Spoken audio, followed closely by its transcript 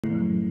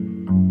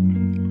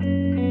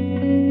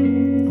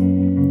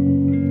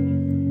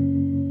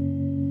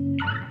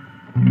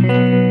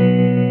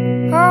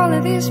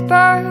these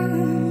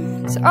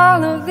birds,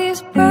 all of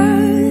these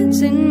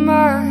birds in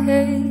my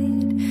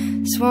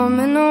head,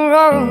 swarming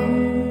around,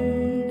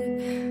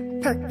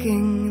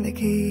 pecking, they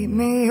keep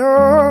me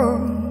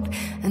up,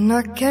 and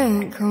I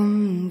can't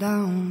come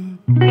down.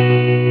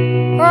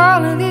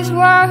 All of these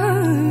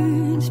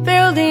words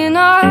building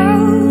a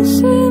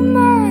house in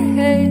my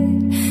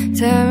head,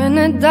 tearing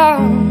it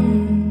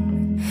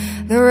down.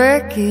 The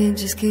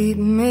wreckage is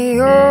keeping me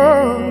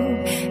up,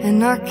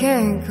 and I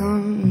can't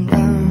come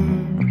down.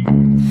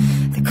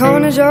 The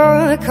corners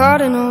of the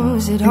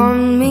cardinals that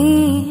haunt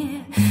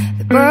me,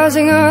 the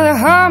buzzing of the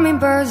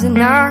hummingbirds that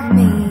knock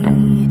me.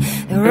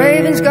 The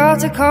ravens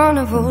got a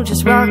carnival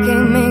just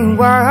rocking me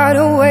wide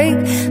awake,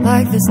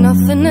 like there's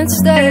nothing at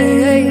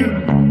stake.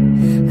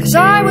 'Cause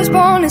I was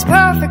born as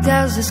perfect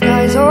as the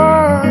skies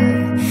are,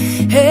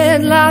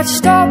 headlights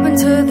stopping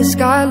to the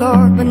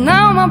skylark. But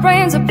now my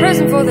brain's a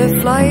prison for their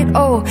flight.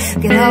 Oh,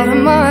 get out of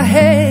my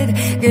head,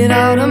 get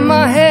out of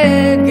my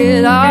head,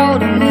 get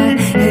out of my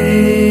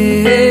head.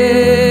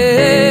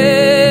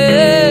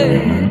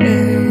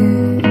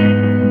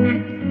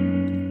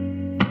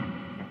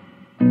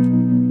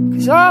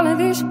 'Cause all of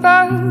these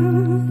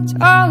birds,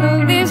 all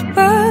of these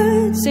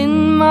birds in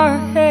my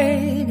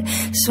head,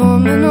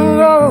 swarming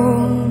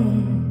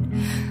around,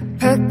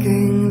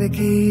 pecking, they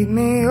keep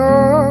me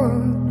up,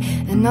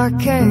 and I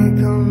can't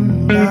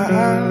come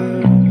down.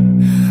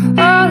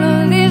 All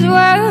of these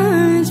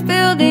words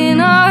building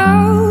a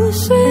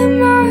house in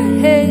my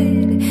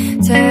head,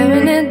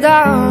 tearing it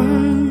down.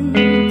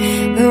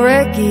 The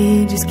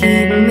wreckage is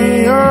keeping me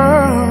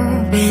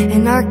up,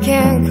 and I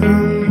can't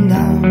come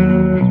down.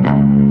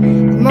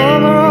 The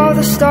murmur of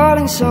the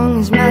starling song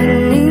is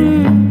maddening,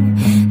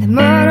 the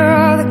murder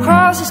of the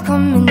cross is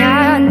coming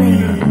at me.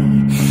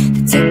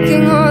 The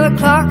ticking of the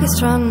clock is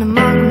trying to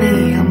mock me.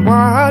 I'm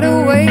wide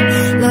awake,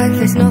 like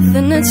there's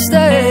nothing at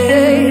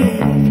stake.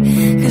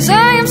 'Cause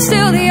I am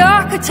still the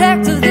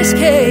architect of this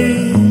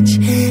cage,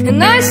 and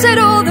I set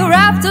all the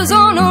raptors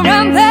on a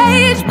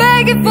rampage,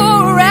 begging for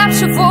a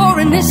rapture, for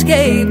an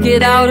escape.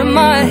 Get out of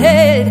my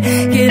head,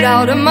 get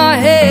out of my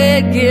head,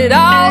 get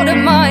out of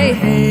my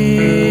head.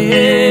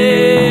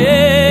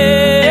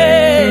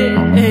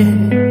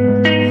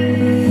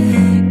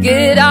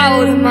 Get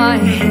out of my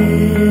head.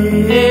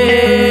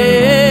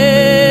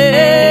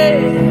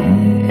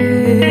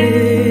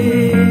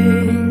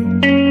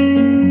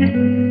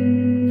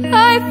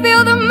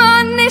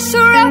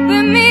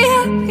 Wrapping me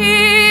up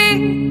here,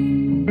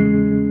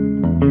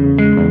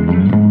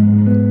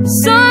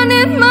 sun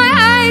in my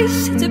eyes,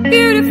 it's a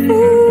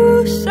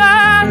beautiful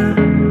sight.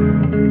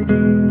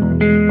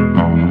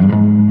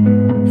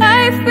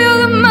 I feel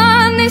the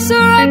madness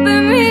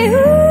wrapping me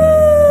up.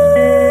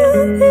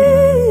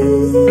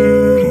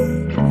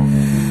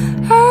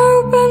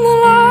 Open the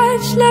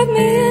lights, let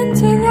me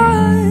into the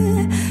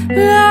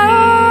light.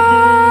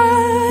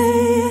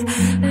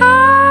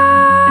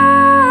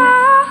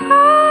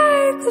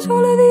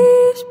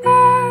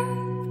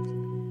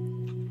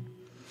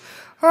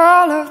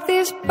 All of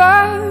these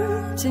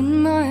birds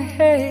in my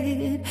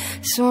head,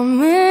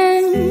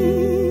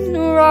 swarming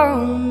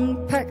around,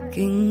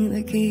 pecking,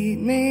 they keep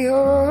me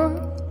up,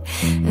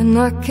 and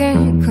I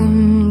can't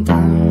come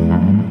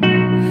down.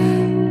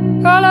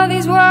 All of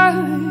these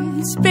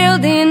words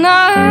building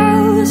a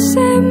house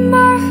in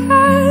my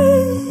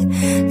head,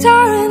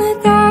 tearing it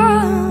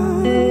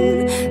down.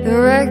 The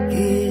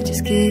wreckage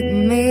is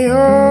keeping me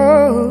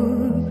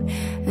up,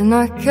 and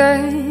I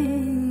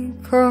can't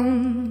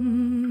come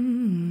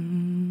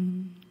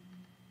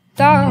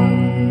down.